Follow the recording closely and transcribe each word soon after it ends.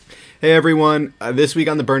Hey everyone, this week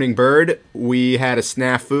on The Burning Bird, we had a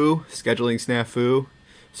scheduling snafu.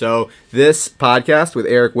 So, this podcast with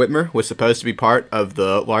Eric Whitmer was supposed to be part of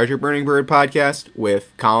the larger Burning Bird podcast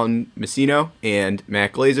with Colin Messino and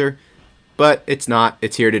Matt Glazer, but it's not.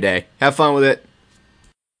 It's here today. Have fun with it.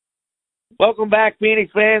 Welcome back,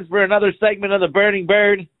 Phoenix fans, for another segment of The Burning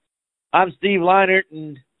Bird. I'm Steve Leinert,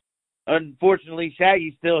 and unfortunately,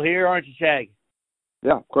 Shaggy's still here, aren't you, Shag?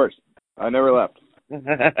 Yeah, of course. I never left.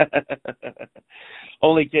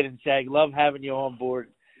 Only kidding, Shag. Love having you on board.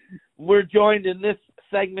 We're joined in this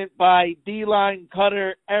segment by D-line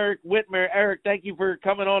cutter Eric Whitmer. Eric, thank you for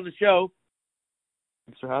coming on the show.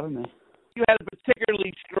 Thanks for having me. You had a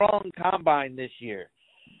particularly strong combine this year.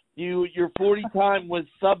 Your 40 time was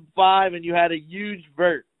sub-5, and you had a huge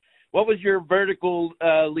vert. What was your vertical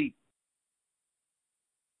leap?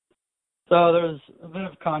 So there's a bit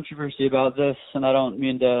of controversy about this, and I don't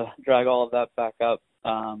mean to drag all of that back up.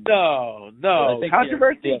 No.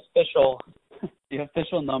 Controversy? The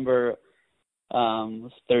official number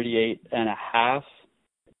was 38.5.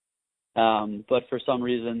 But for some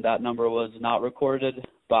reason, that number was not recorded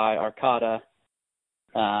by Arcata.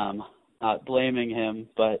 Not blaming him,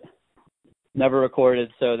 but never recorded,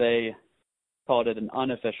 so they called it an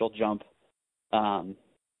unofficial jump. I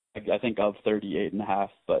think of 38.5,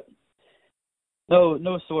 but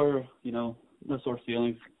no sore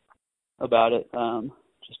feelings about it.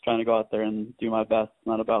 Just trying to go out there and do my best.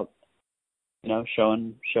 Not about,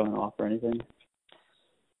 showing off or anything.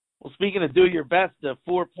 Well, speaking of do your best, the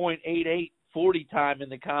 4.88 40 time in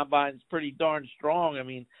the combine is pretty darn strong. I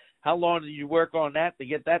mean, how long did you work on that to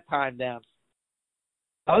get that time down?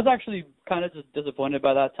 I was actually kind of just disappointed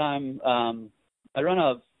by that time. I ran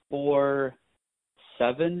a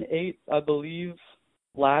 4.78, I believe,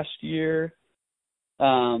 last year.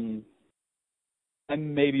 I'm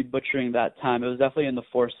maybe butchering that time. It was definitely in the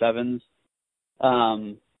 4.7s.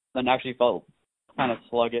 And actually felt kind of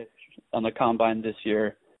sluggish on the combine this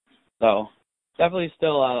year. So definitely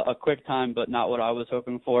still a quick time, but not what I was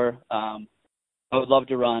hoping for. I would love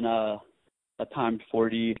to run a timed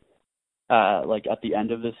 40 like at the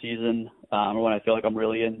end of the season, or when I feel like I'm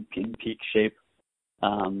really in peak shape.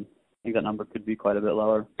 I think that number could be quite a bit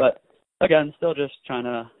lower. But again, still just trying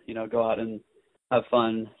to, go out and have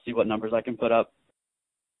fun, see what numbers I can put up.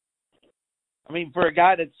 I mean, for a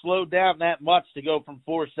guy that slowed down that much to go from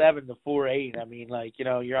 4.7 to 4.8, I mean, are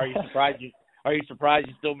you surprised? Are you surprised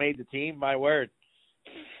you still made the team? My word.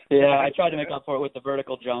 Yeah, I tried to make up for it with the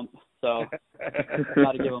vertical jump, so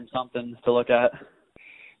got to give him something to look at.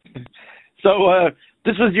 So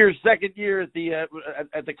this was your second year at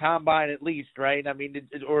the combine, at least, right? I mean,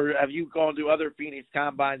 or have you gone to other Phoenix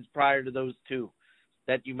combines prior to those two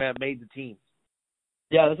that you made the team?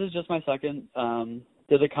 Yeah, this is just my second.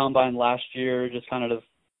 Did the combine last year, just kind of to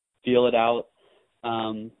feel it out.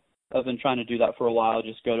 I've been trying to do that for a while,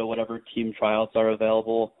 just go to whatever team tryouts are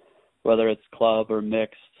available, whether it's club or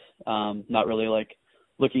mixed. Not really like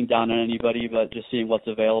looking down on anybody, but just seeing what's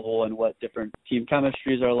available and what different team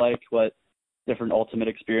chemistries are like, what different ultimate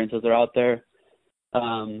experiences are out there.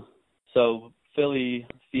 So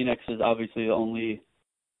Phoenix is obviously the only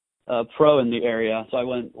pro in the area. So I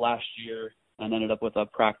went last year and ended up with a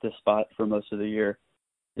practice spot for most of the year.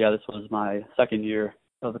 Yeah, this was my second year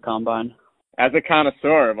of the combine. As a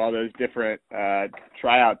connoisseur of all those different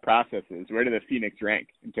tryout processes, where do the Phoenix rank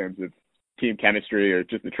in terms of team chemistry or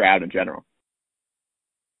just the tryout in general?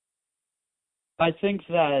 I think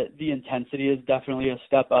that the intensity is definitely a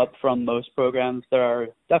step up from most programs. There are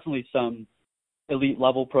definitely some elite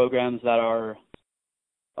level programs that are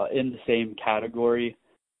in the same category,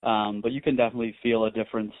 but you can definitely feel a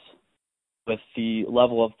difference with the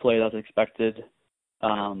level of play that's expected.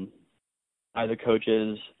 The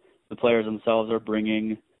coaches, the players themselves are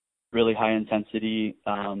bringing really high intensity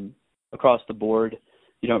across the board.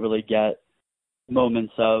 You don't really get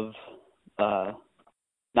moments of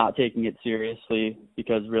not taking it seriously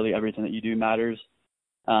because really everything that you do matters.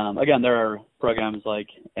 Again, there are programs like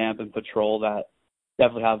AMP and Patrol that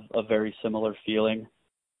definitely have a very similar feeling.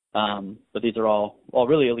 But these are all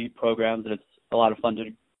really elite programs, and it's a lot of fun to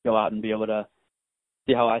go out and be able to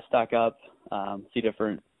see how I stack up, see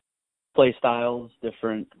different play styles,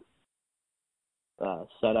 different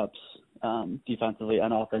setups, defensively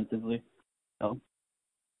and offensively. So.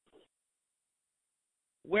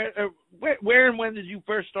 Where and when did you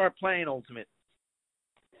first start playing Ultimate?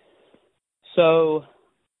 So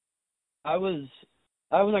I was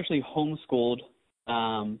actually homeschooled.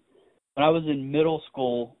 When I was in middle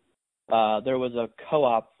school, there was a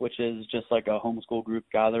co-op, which is just like a homeschool group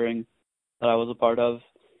gathering that I was a part of.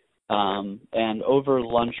 And over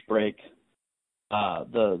lunch break,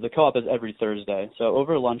 the co-op is every Thursday. So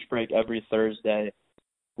over lunch break every Thursday,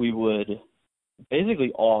 we would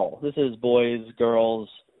basically this is boys, girls,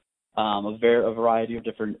 a variety of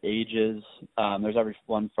different ages. There's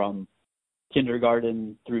everyone from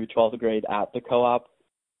kindergarten through 12th grade at the co-op.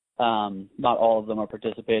 Not all of them are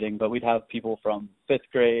participating, but we'd have people from 5th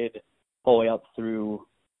grade all the way up through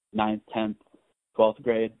 9th, 10th, 12th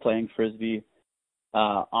grade playing Frisbee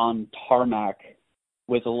on tarmac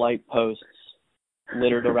with light posts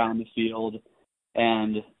littered around the field.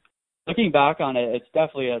 And looking back on it, it's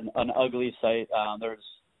definitely an ugly sight.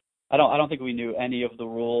 I don't think we knew any of the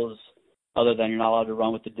rules other than you're not allowed to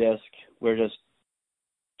run with the disc. We're just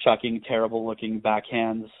chucking terrible looking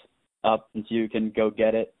backhands up until you can go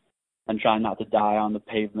get it and trying not to die on the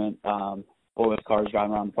pavement or with cars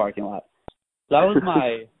driving around the parking lot. So that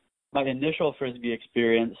was my initial Frisbee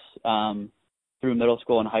experience through middle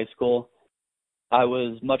school and high school. I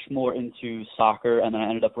was much more into soccer, and then I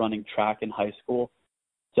ended up running track in high school.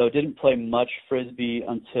 So didn't play much Frisbee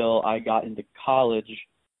until I got into college,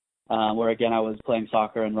 where, again, I was playing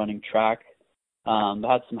soccer and running track. I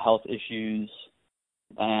had some health issues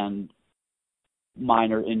and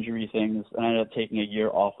minor injury things, and I ended up taking a year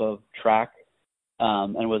off of track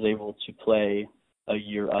and was able to play a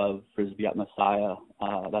year of Frisbee at Messiah.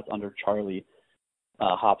 That's under Charlie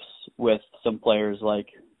Hops with some players like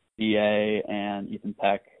BA and Ethan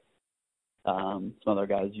Peck, some other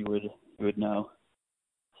guys you would know.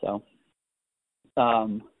 So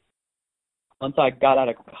once I got out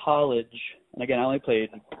of college, and again, I only played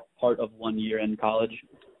part of 1 year in college.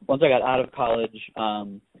 Once I got out of college,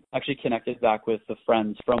 actually connected back with the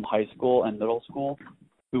friends from high school and middle school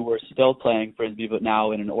who were still playing Frisbee, but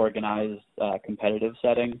now in an organized competitive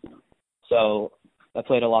setting. So I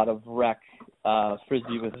played a lot of rec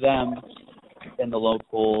Frisbee with them in the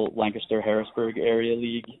local Lancaster-Harrisburg area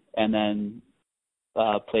league, and then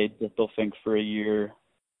played Bristol Fink for a year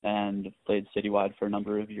and played citywide for a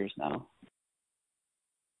number of years now.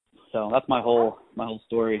 So that's my whole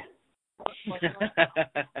story.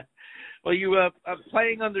 Well, you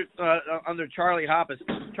playing under Charlie Hoppus.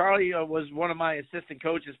 Charlie was one of my assistant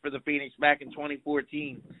coaches for the Phoenix back in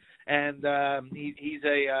 2014, and he's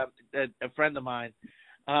a friend of mine.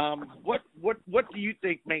 What do you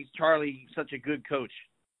think makes Charlie such a good coach?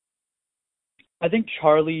 I think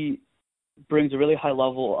Charlie brings a really high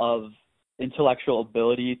level of intellectual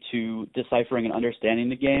ability to deciphering and understanding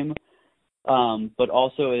the game, but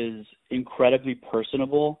also is incredibly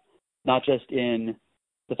personable, not just in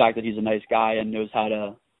the fact that he's a nice guy and knows how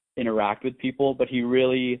to interact with people, but he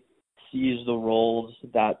really sees the roles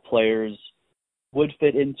that players would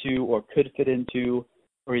fit into or could fit into,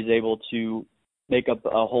 or he's able to make up a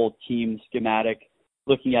whole team schematic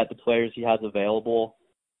looking at the players he has available,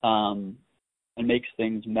 and makes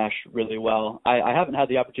things mesh really well. I haven't had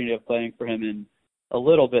the opportunity of playing for him in a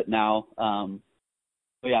little bit now,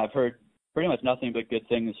 but yeah, I've heard pretty much nothing but good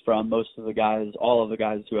things from most of the guys, all of the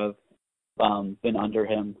guys who have been under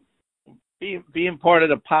him. Being part of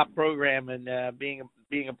the POP program and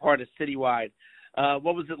being a part of Citywide,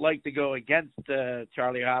 what was it like to go against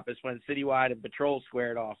Charlie Hoppus when Citywide and Patrol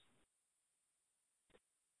squared off?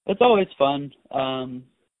 It's always fun.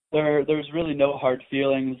 There's really no hard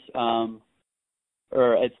feelings,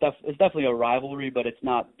 or it's definitely a rivalry, but it's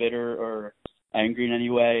not bitter or angry in any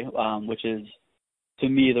way, which is, to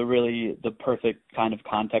me, the perfect kind of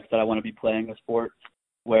context that I want to be playing a sport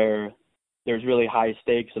where there's really high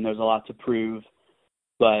stakes and there's a lot to prove,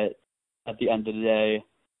 but at the end of the day,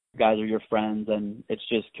 guys are your friends and it's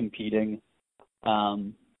just competing.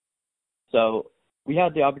 So we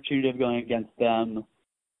had the opportunity of going against them,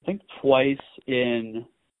 I think twice in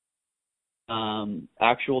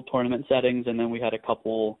actual tournament settings, and then we had a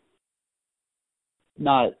couple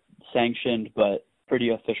not sanctioned but pretty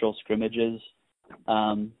official scrimmages.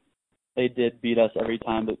 They did beat us every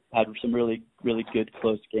time, but had some really, really good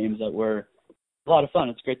close games that were a lot of fun.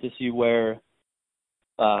 It's great to see where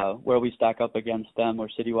we stack up against them, where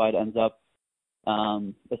Citywide ends up,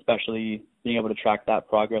 especially being able to track that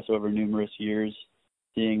progress over numerous years,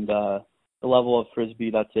 seeing the level of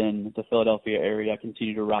Frisbee that's in the Philadelphia area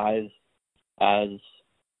continue to rise as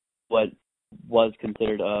what was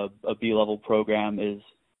considered a B-level program is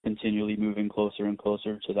continually moving closer and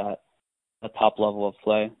closer to that top level of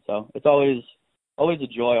play. So it's always a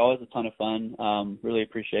joy, always a ton of fun. Really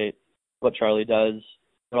appreciate what Charlie does,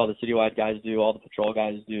 what all the Citywide guys do, all the Patrol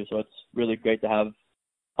guys do. So it's really great to have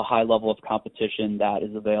a high level of competition that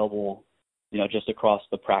is available, just across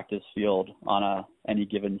the practice field on any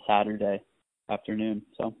given Saturday afternoon.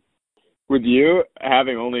 So with you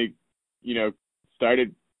having only,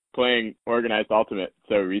 started playing organized ultimate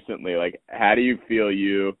so recently, like how do you feel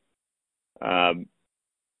you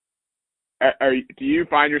do you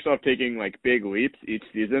find yourself taking like big leaps each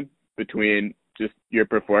season between just your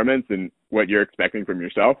performance and what you're expecting from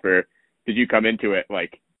yourself, or did you come into it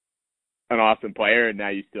like an awesome player and now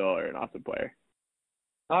you still are an awesome player?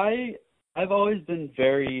 I've always been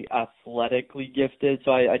very athletically gifted,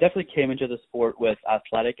 so I definitely came into the sport with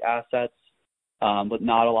athletic assets, but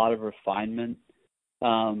not a lot of refinement. So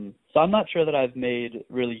I'm not sure that I've made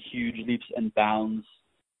really huge leaps and bounds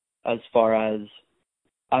as far as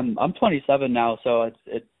I'm 27 now, so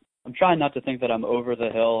I'm trying not to think that I'm over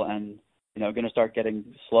the hill and going to start getting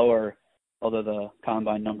slower, although the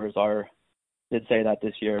combine numbers did say that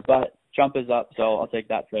this year, but jump is up, so I'll take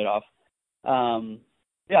that trade-off.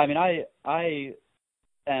 Yeah, I mean, I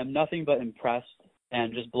am nothing but impressed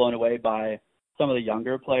and just blown away by some of the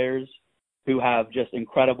younger players who have just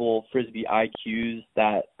incredible Frisbee IQs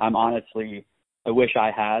that I wish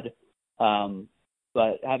I had.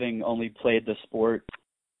 But having only played the sport,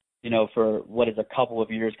 for what is a couple of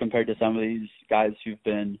years compared to some of these guys who've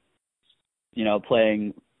been,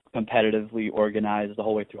 playing competitively organized the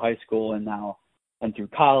whole way through high school and through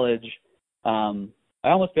college, I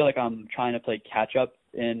almost feel like I'm trying to play catch up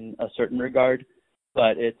in a certain regard,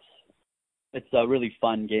 but it's a really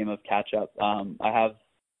fun game of catch up. I have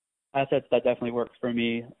assets that definitely work for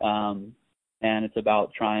me, and it's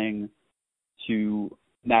about trying to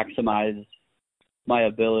maximize my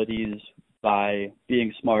abilities by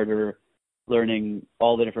being smarter, learning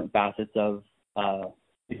all the different facets of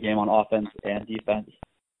the game on offense and defense.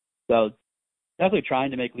 So definitely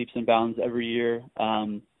trying to make leaps and bounds every year.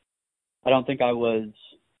 I don't think I was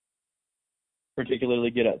particularly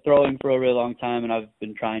good at throwing for a really long time, and I've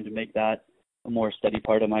been trying to make that a more steady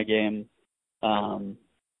part of my game. Yeah,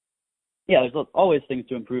 there's always things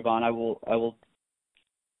to improve on. I will.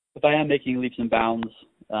 If I am making leaps and bounds,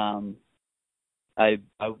 I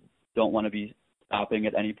don't want to be stopping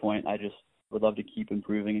at any point. I just would love to keep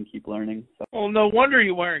improving and keep learning. So. Well, no wonder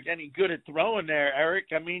you weren't any good at throwing there, Eric.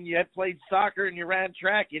 I mean, you had played soccer and you ran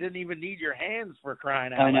track. You didn't even need your hands, for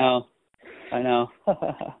crying out loud. I know.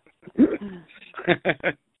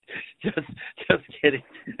 just kidding.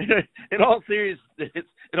 In all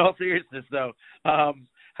seriousness, though,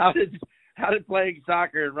 how did playing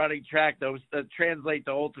soccer and running track translate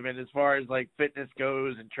to ultimate as far as like fitness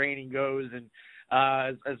goes and training goes, and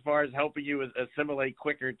as far as helping you assimilate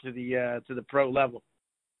quicker to the pro level?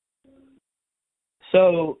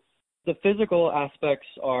 So the physical aspects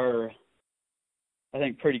are, I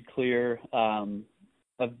think, pretty clear.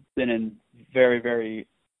 I've been in very, very,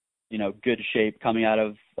 good shape coming out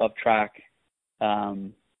of track.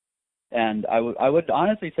 And I would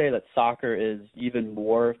honestly say that soccer is even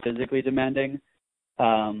more physically demanding.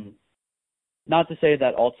 Not to say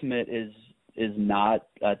that ultimate is not,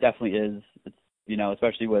 definitely is. It's,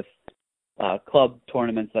 especially with club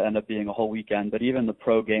tournaments that end up being a whole weekend, but even the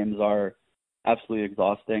pro games are absolutely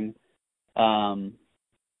exhausting.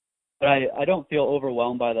 But I don't feel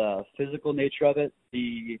overwhelmed by the physical nature of it.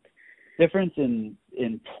 The difference in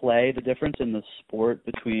play, the difference in the sport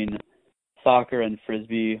between soccer and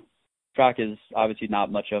Frisbee, track is obviously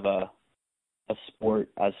not much of a sport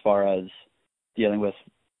as far as dealing with,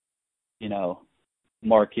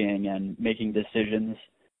 marking and making decisions.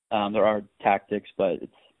 There are tactics, but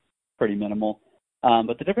it's pretty minimal.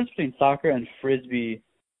 But the difference between soccer and Frisbee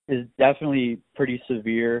is definitely pretty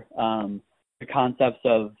severe. The concepts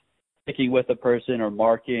of sticking with a person or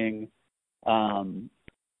marking,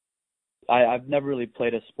 I've never really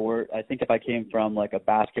played a sport. I think if I came from like a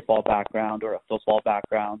basketball background or a football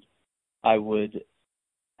background, I would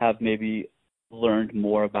have maybe learned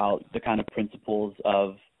more about the kind of principles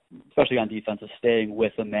of, especially on defense, of staying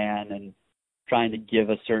with a man and trying to give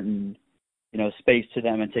a certain, space to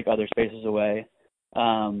them and take other spaces away.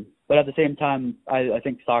 But at the same time, I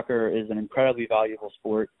think soccer is an incredibly valuable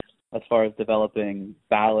sport as far as developing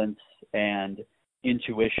balance and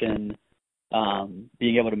intuition,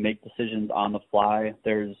 being able to make decisions on the fly.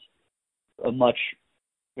 There's much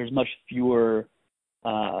fewer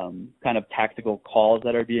kind of tactical calls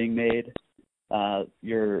that are being made.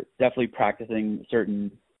 You're definitely practicing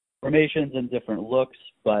certain formations and different looks,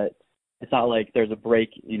 but it's not like there's a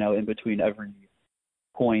break, in between every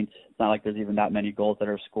point. It's not like there's even that many goals that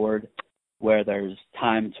are scored where there's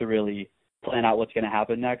time to really plan out what's going to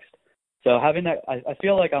happen next. So having that, I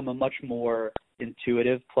feel like I'm a much more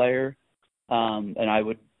intuitive player, and I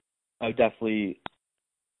would definitely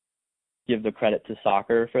give the credit to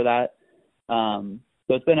soccer for that. So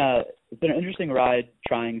it's been an interesting ride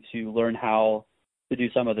trying to learn how to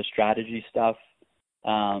do some of the strategy stuff.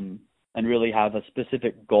 and really have a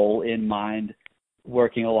specific goal in mind,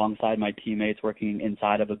 working alongside my teammates, working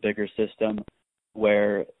inside of a bigger system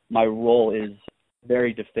where my role is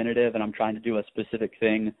very definitive and I'm trying to do a specific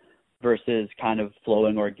thing versus kind of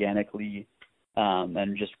flowing organically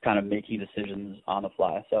and just kind of making decisions on the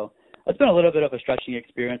fly. So it's been a little bit of a stretching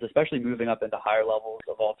experience, especially moving up into higher levels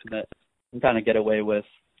of Ultimate and kind of get away with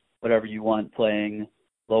whatever you want playing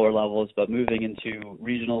lower levels, but moving into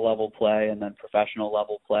regional level play and then professional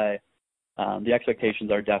level play, the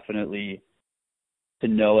expectations are definitely to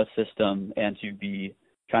know a system and to be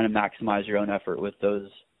trying to maximize your own effort with those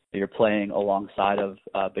that you're playing alongside of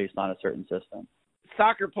based on a certain system.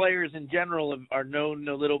 Soccer players in general are known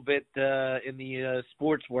a little bit in the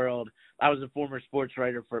sports world. I was a former sports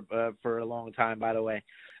writer for a long time, by the way.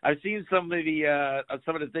 I've seen some of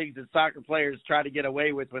the things that soccer players try to get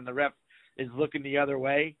away with when the ref is looking the other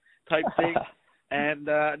way, type thing. And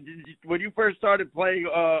when you first started playing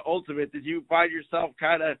Ultimate, did you find yourself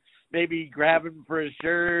kind of maybe grabbing for a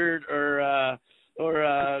shirt or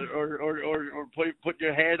put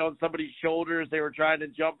your hand on somebody's shoulders? They were trying to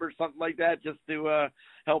jump or something like that, just to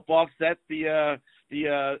help offset the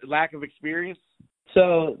lack of experience.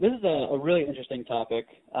 So this is a really interesting topic.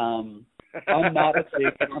 I'm not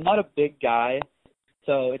a big guy,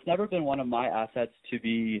 so it's never been one of my assets to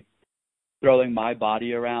be throwing my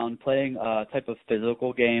body around. Playing a type of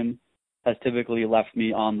physical game has typically left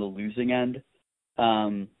me on the losing end,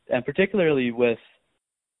 and particularly with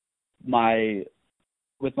my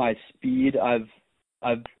speed,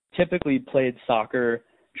 I've typically played soccer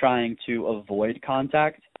trying to avoid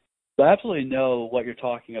contact. So I absolutely know what you're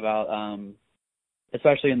talking about,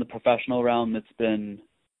 especially in the professional realm. It's been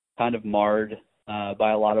kind of marred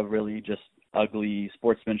by a lot of really just ugly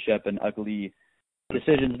sportsmanship and ugly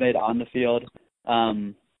decisions made on the field.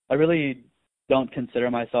 I really don't consider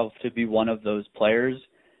myself to be one of those players.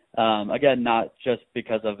 Again, not just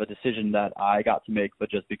because of a decision that I got to make, but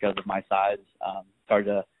just because of my size. It's hard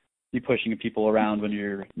to be pushing people around when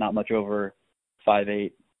you're not much over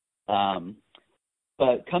 5'8".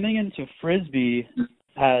 But coming into Frisbee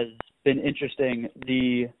has been interesting.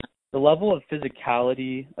 The level of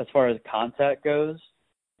physicality as far as contact goes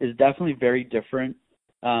is definitely very different.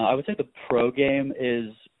 I would say the pro game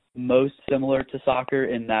is most similar to soccer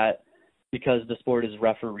in that because the sport is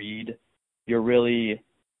refereed, you're really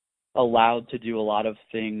allowed to do a lot of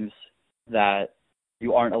things that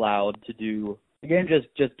you aren't allowed to do. The game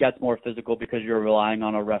just gets more physical because you're relying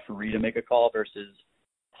on a referee to make a call versus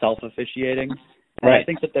self-officiating. And Right. I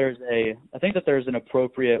think that there's an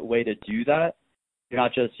appropriate way to do that. You're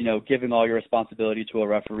not just, giving all your responsibility to a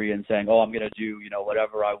referee and saying, "Oh, I'm going to do,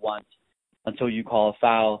 whatever I want until you call a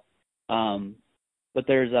foul." But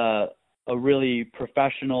there's a really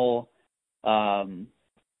professional,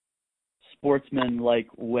 sportsman-like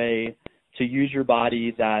way to use your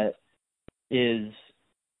body that is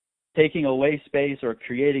taking away space or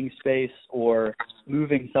creating space or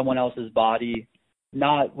moving someone else's body,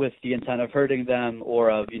 not with the intent of hurting them or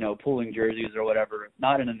of, pulling jerseys or whatever,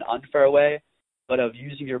 not in an unfair way, but of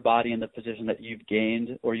using your body in the position that you've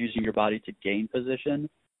gained or using your body to gain position,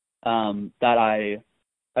 that I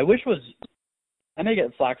wish was, I may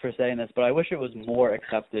get flack for saying this, but I wish it was more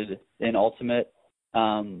accepted in Ultimate.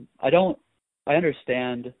 I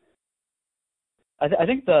understand. I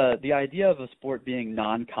think the idea of a sport being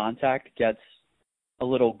non-contact gets a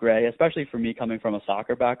little gray, especially for me coming from a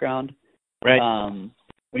soccer background. Right.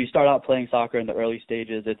 When you start out playing soccer in the early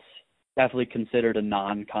stages, it's definitely considered a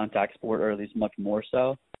non-contact sport, or at least much more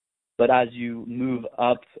so. But as you move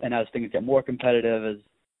up and as things get more competitive, as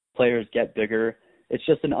players get bigger, it's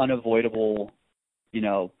just an unavoidable,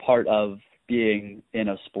 part of being in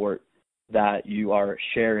a sport that you are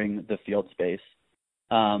sharing the field space.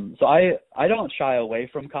 So I don't shy away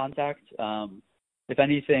from contact. If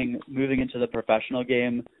anything, moving into the professional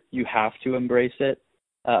game, you have to embrace it.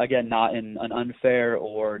 Again, not in an unfair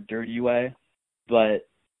or dirty way, but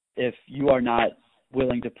if you are not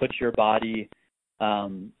willing to put your body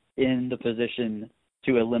in the position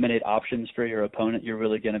to eliminate options for your opponent, you're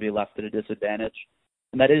really going to be left at a disadvantage.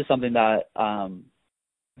 And that is something that I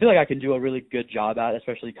feel like I can do a really good job at,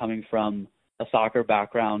 especially coming from a soccer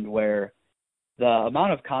background where the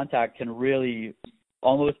amount of contact can really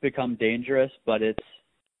almost become dangerous, but it's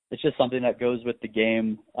just something that goes with the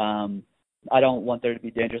game. I don't want there to be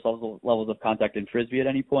dangerous levels of contact in Frisbee at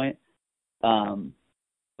any point,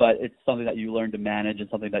 but it's something that you learn to manage and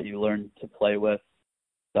something that you learn to play with.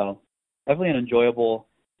 So definitely an enjoyable,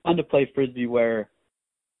 fun to play Frisbee where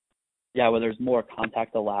there's more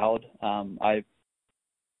contact allowed. I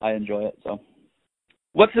enjoy it. So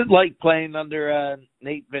What's it like playing under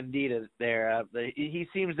Nate Vendita there? He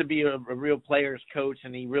seems to be a real player's coach,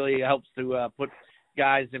 and he really helps to put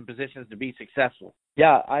guys in positions to be successful.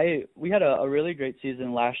 Yeah, we had a really great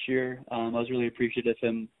season last year. I was really appreciative of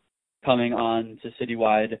him coming on to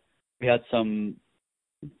Citywide. We had some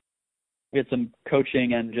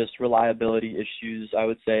coaching and just reliability issues, I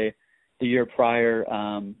would say, the year prior.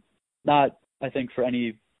 Not, I think,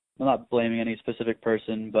 I'm not blaming any specific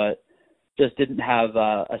person, but just didn't have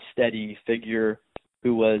a steady figure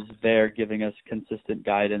who was there giving us consistent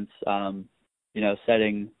guidance,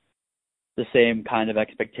 setting the same kind of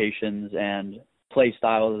expectations and play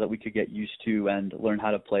styles that we could get used to and learn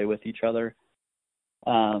how to play with each other.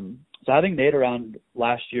 So having Nate around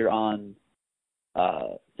last year on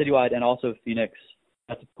Citywide and also Phoenix,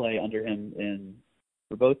 got to play under him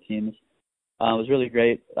for both teams, was really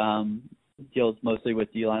great. Deals mostly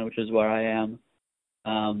with D-line, which is where I am.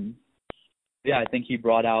 I think he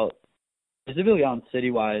brought out, specifically on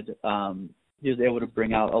Citywide, he was able to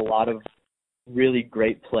bring out a lot of really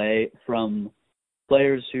great play from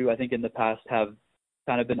players who I think in the past have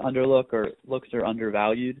kind of been looked or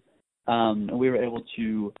undervalued. And we were able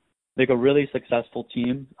to make a really successful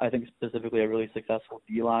team, I think specifically a really successful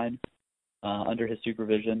D-line under his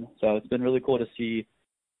supervision. So it's been really cool to see,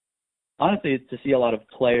 honestly, to see a lot of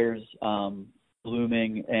players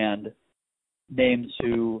blooming and names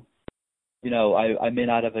who, I may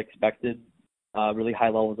not have expected really high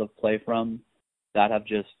levels of play from that have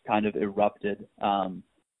just kind of erupted. It's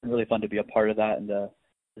really fun to be a part of that and to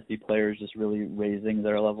see players just really raising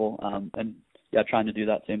their level. Trying to do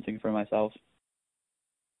that same thing for myself.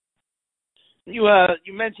 You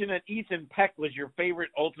mentioned that Ethan Peck was your favorite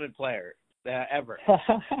Ultimate player ever.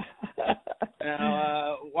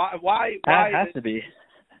 Now, why? That has to be.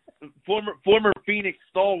 Former Phoenix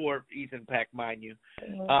stalwart Ethan Peck, mind you.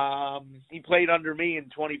 He played under me in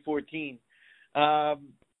 2014.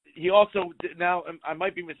 He also, now I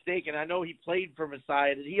might be mistaken, I know he played for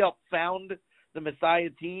Messiah. Did he help found the Messiah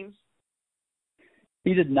teams?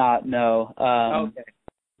 He did not, no. Okay.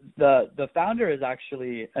 The founder is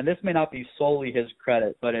actually, and this may not be solely his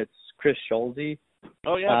credit, but it's Chris Schulze.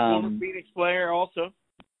 Oh yeah, former Phoenix player also.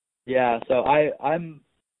 Yeah, so I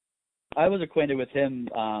was acquainted with him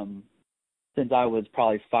since I was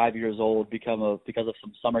probably 5 years old because of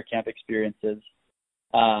some summer camp experiences.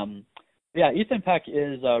 Ethan Peck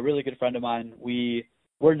is a really good friend of mine. We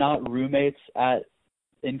were not roommates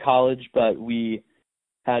in college, but we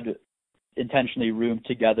had intentionally roomed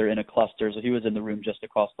together in a cluster. So he was in the room just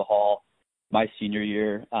across the hall my senior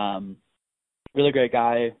year. Really great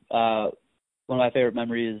guy. One of my favorite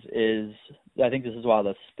memories is, I think this is while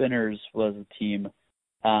the Spinners was a team.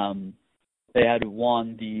 They had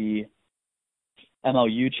won the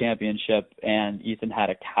MLU championship, and Ethan had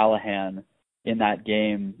a Callahan in that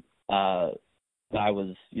game that I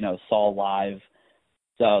was, saw live.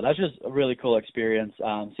 So that's just a really cool experience,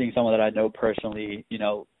 seeing someone that I know personally,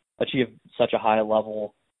 achieve such a high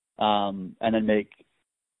level, and then make,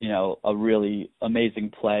 a really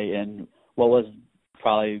amazing play in what was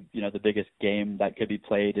probably, the biggest game that could be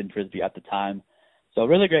played in Frisbee at the time. So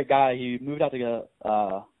really great guy. He moved out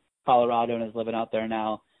to Colorado and is living out there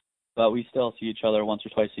now, but we still see each other once or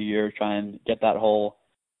twice a year, try and get that whole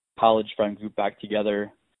college friend group back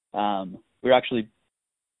together. We're actually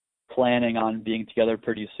planning on being together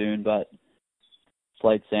pretty soon, but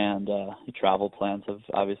flights and travel plans have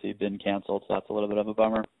obviously been canceled, so that's a little bit of a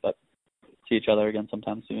bummer, but see each other again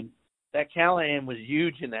sometime soon. That Callahan was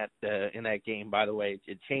huge in that game, by the way.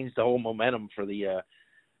 It changed the whole momentum for the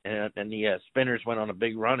and the Spinners went on a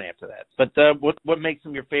big run after that. But what makes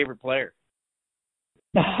him your favorite player?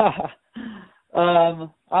 I'm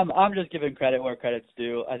just giving credit where credit's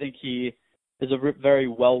due. I think he is a very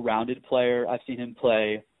well-rounded player. I've seen him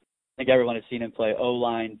play. I think everyone has seen him play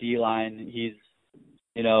O-line, D-line. He's,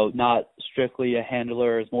 not strictly a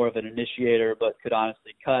handler, is more of an initiator, but could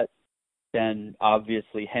honestly cut, can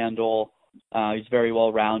obviously handle. He's very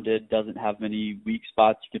well-rounded, doesn't have many weak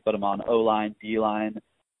spots. You can put him on O-line, D-line,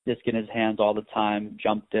 disc in his hands all the time,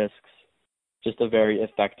 jump discs. Just a very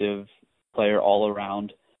effective player all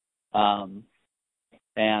around. And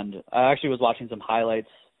I actually was watching some highlights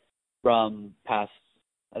from past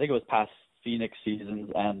Phoenix seasons,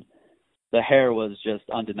 and the hair was just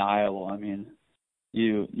undeniable. I mean,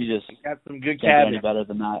 you just got some good can't get any better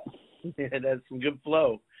than that. Yeah, that's some good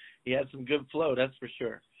flow. He had some good flow, that's for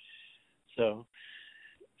sure. So,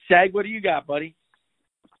 Shag, what do you got, buddy?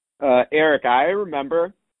 Eric, I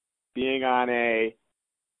remember being on a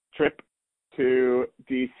trip to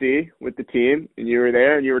DC with the team, and you were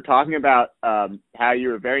there, and you were talking about how you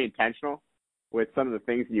were very intentional with some of the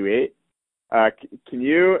things you ate. Can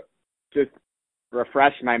you just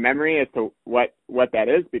refresh my memory as to what that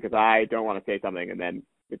is? Because I don't want to say something and then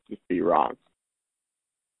it just be wrong.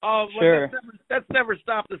 Oh, well, Sure. That's never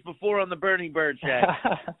stopped us before on the Burning Bird Shack.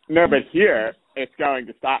 No, but here it's going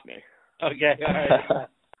to stop me. Okay, all right.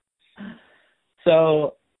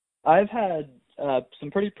 So I've had some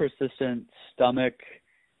pretty persistent stomach,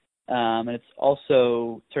 and it's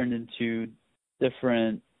also turned into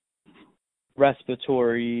different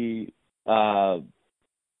respiratory,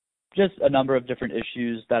 just a number of different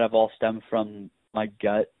issues that have all stemmed from my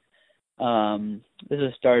gut. This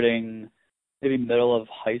is starting maybe middle of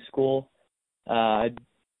high school. I've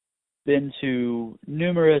been to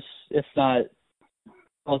numerous, if not,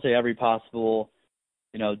 I'll say every possible,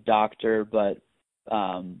 doctor, but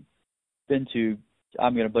been to,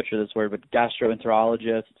 I'm going to butcher this word, but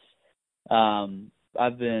gastroenterologists.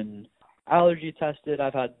 I've been allergy tested.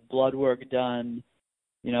 I've had blood work done,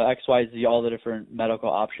 XYZ, all the different medical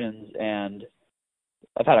options. And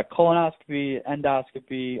I've had a colonoscopy,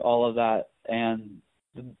 endoscopy, all of that. And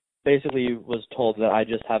basically was told that I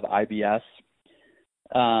just have IBS,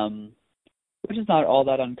 which is not all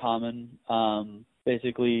that uncommon.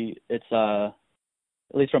 Basically, it's, at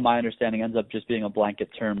least from my understanding, ends up just being a blanket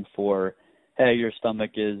term for, hey, your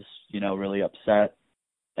stomach is, really upset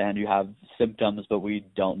and you have symptoms, but we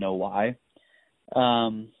don't know why.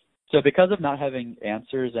 So because of not having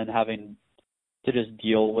answers and having to just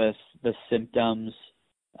deal with the symptoms,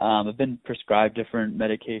 I've been prescribed different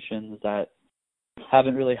medications that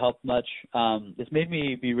haven't really helped much. It's made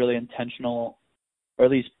me be really intentional, or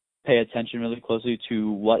at least pay attention really closely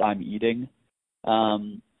to what I'm eating.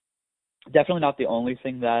 Definitely not the only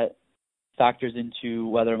thing that factors into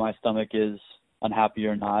whether my stomach is unhappy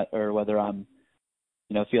or not, or whether I'm,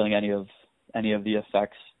 feeling any of the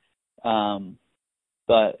effects.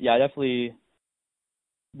 But yeah, definitely,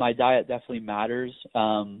 my diet definitely matters.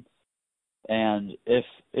 And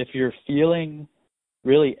if you're feeling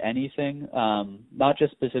really anything, not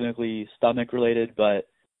just specifically stomach related, but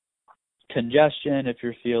congestion, if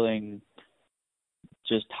you're feeling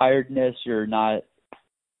just tiredness, you're not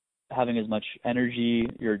having as much energy,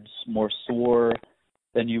 you're just more sore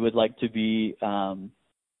than you would like to be,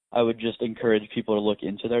 I would just encourage people to look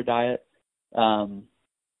into their diet.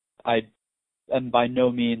 I am by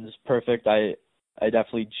no means perfect. I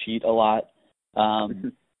definitely cheat a lot.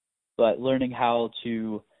 But learning how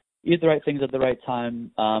to eat the right things at the right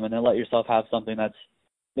time, and then let yourself have something that's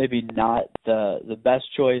maybe not the best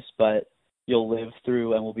choice, but you'll live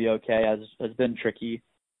through and will be okay, has been tricky.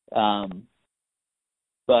 But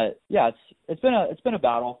yeah, it's been a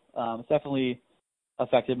battle. It's definitely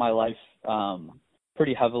affected my life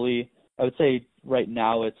pretty heavily. I would say right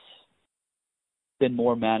now it's been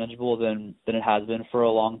more manageable than it has been for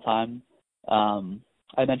a long time.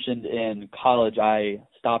 I mentioned in college I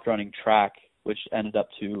stopped running track, which ends up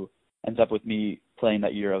with me playing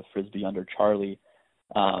that year of Frisbee under Charlie.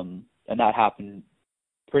 And that happened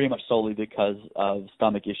pretty much solely because of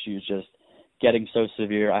stomach issues just getting so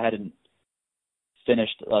severe. I hadn't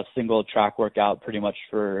finished a single track workout pretty much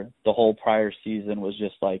for the whole prior season, was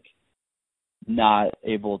just like not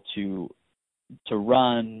able to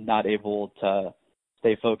run, not able to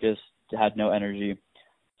stay focused, had no energy.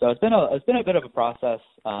 So it's been a bit of a process,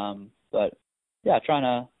 but yeah, trying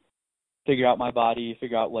to figure out my body,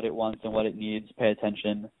 figure out what it wants and what it needs, pay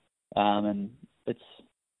attention, and it's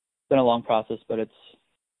been a long process, but it's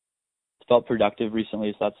felt productive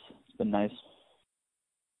recently, so it's been nice.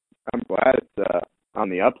 I'm glad it's on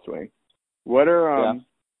the upswing. What are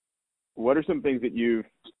some things that you've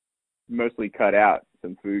mostly cut out,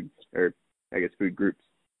 some foods, or I guess food groups?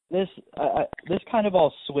 This kind of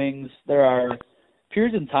all swings. There are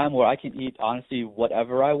periods in time where I can eat honestly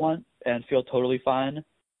whatever I want and feel totally fine.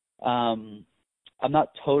 I'm not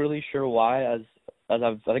totally sure why, as I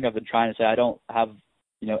think I've been trying to say, I don't have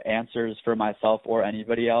answers for myself or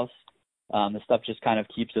anybody else. The stuff just kind of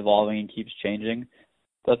keeps evolving and keeps changing.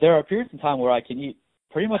 But there are periods in time where I can eat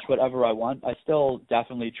pretty much whatever I want. I still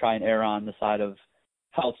definitely try and err on the side of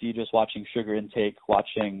healthy, just watching sugar intake,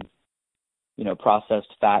 watching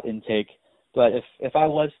processed fat intake. But if I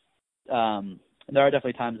was, there are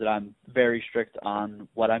definitely times that I'm very strict on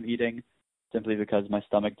what I'm eating, simply because my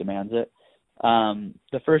stomach demands it.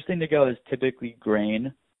 The first thing to go is typically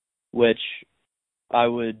grain, which I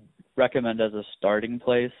would recommend as a starting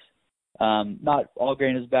place. Not all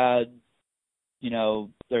grain is bad.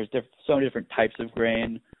 There's so many different types of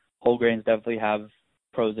grain. Whole grains definitely have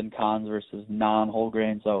pros and cons versus non-whole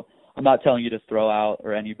grain. So I'm not telling you to throw out,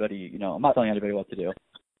 or anybody, I'm not telling anybody what to do.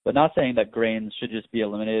 But not saying that grains should just be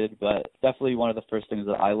eliminated, but definitely one of the first things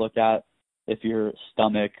that I look at if your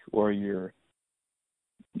stomach or your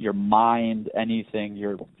your mind, anything,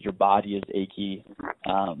 your body is achy.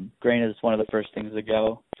 Grain is one of the first things to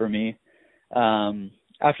go for me.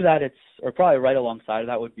 After that, or probably right alongside of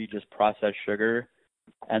that would be just processed sugar.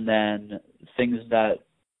 And then things that,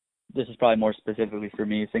 this is probably more specifically for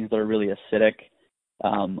me, things that are really acidic.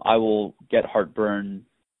 I will get heartburn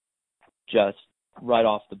just right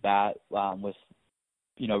off the bat with,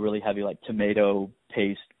 really heavy like tomato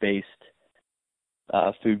paste-based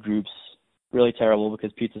food groups. Really terrible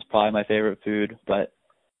because pizza is probably my favorite food, but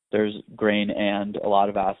there's grain and a lot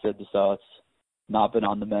of acid, so it's not been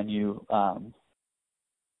on the menu,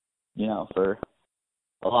 for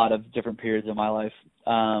a lot of different periods of my life.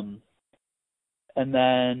 And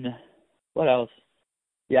then what else?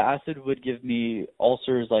 Yeah, acid would give me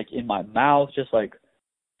ulcers like in my mouth, just like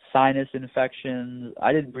sinus infections.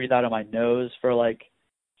 I didn't breathe out of my nose for like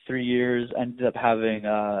 3 years. Ended up having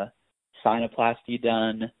sinuplasty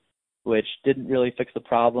done, which didn't really fix the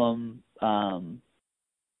problem. But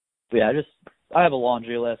yeah, I have a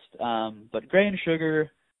laundry list. But grain,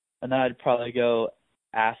 sugar, and then I'd probably go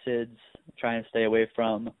acids, trying to stay away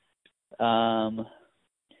from.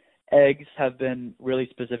 Eggs have been really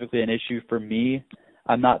specifically an issue for me.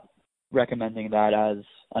 I'm not recommending that as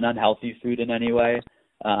an unhealthy food in any way.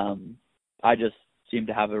 I just seem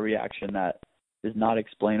to have a reaction that is not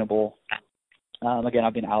explainable. Again,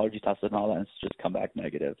 I've been allergy tested and all that, and it's just come back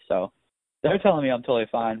negative. So they're telling me I'm totally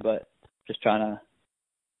fine, but just trying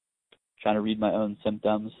to read my own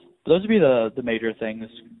symptoms. But those would be the major things: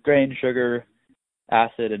 grain, sugar,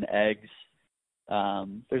 acid, and eggs.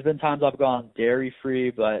 There's been times I've gone dairy free,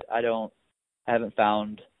 but I haven't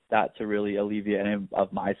found that to really alleviate any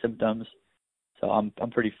of my symptoms. So I'm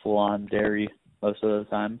pretty full on dairy most of the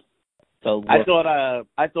time. So I thought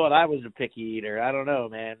I was a picky eater. I don't know,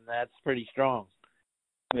 man. That's pretty strong.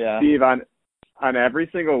 Yeah. Steve, on every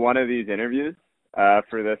single one of these interviews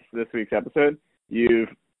for this week's episode, you've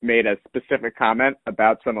made a specific comment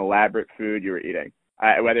about some elaborate food you were eating,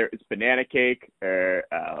 whether it's banana cake or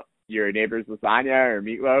your neighbor's lasagna or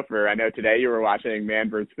meatloaf, or I know today you were watching Man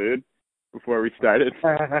vs. Food before we started. So.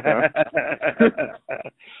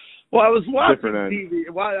 Well, I was watching TV.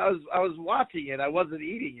 Well, I was watching it. I wasn't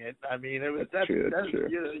eating it. I mean, that's true.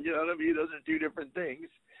 You know what I mean? Those are two different things.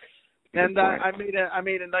 And I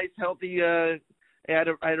made a nice healthy. I had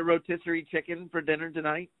a rotisserie chicken for dinner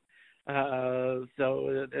tonight. So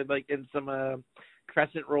like in some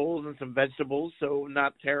crescent rolls and some vegetables. So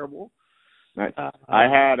not terrible. Nice.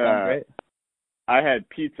 I had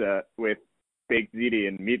pizza with baked ziti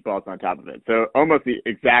and meatballs on top of it. So almost the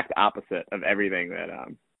exact opposite of everything that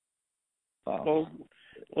Well,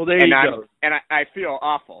 there you go. And I feel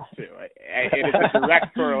awful too. It is a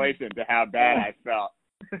direct correlation to how bad I felt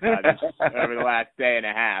over the last day and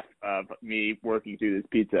a half of me working through this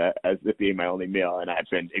pizza as it being my only meal, and I've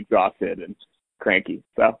been exhausted and cranky.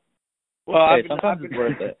 So, well, sometimes it's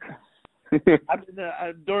worth it. I've been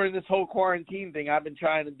during this whole quarantine thing, I've been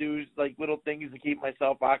trying to do like little things to keep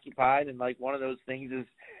myself occupied, and like one of those things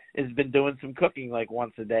is been doing some cooking like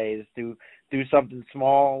once a day, is to do something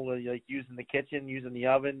small, like using the kitchen, using the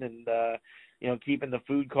oven, and keeping the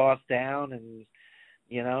food costs down, and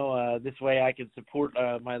this way I can support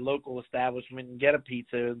my local establishment and get a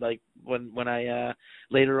pizza like when I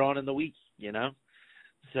later on in the week,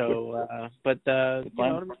 So, but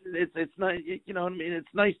it's nice.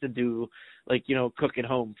 It's nice to do cook at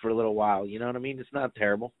home for a little while. You know what I mean? It's not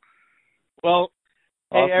terrible. Well,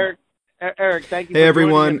 awesome. Hey Eric, thank you. Hey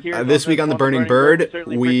everyone! This week on the Burning Bird,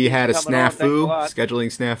 we had a snafu,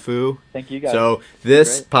 scheduling snafu. Thank you guys. So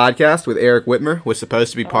this podcast with Eric Whitmer was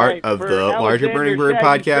supposed to be part of the larger Burning Bird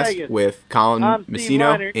podcast with Colin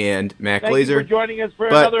Messino and Matt Glazer,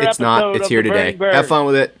 but it's not. It's here today. Have fun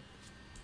with it.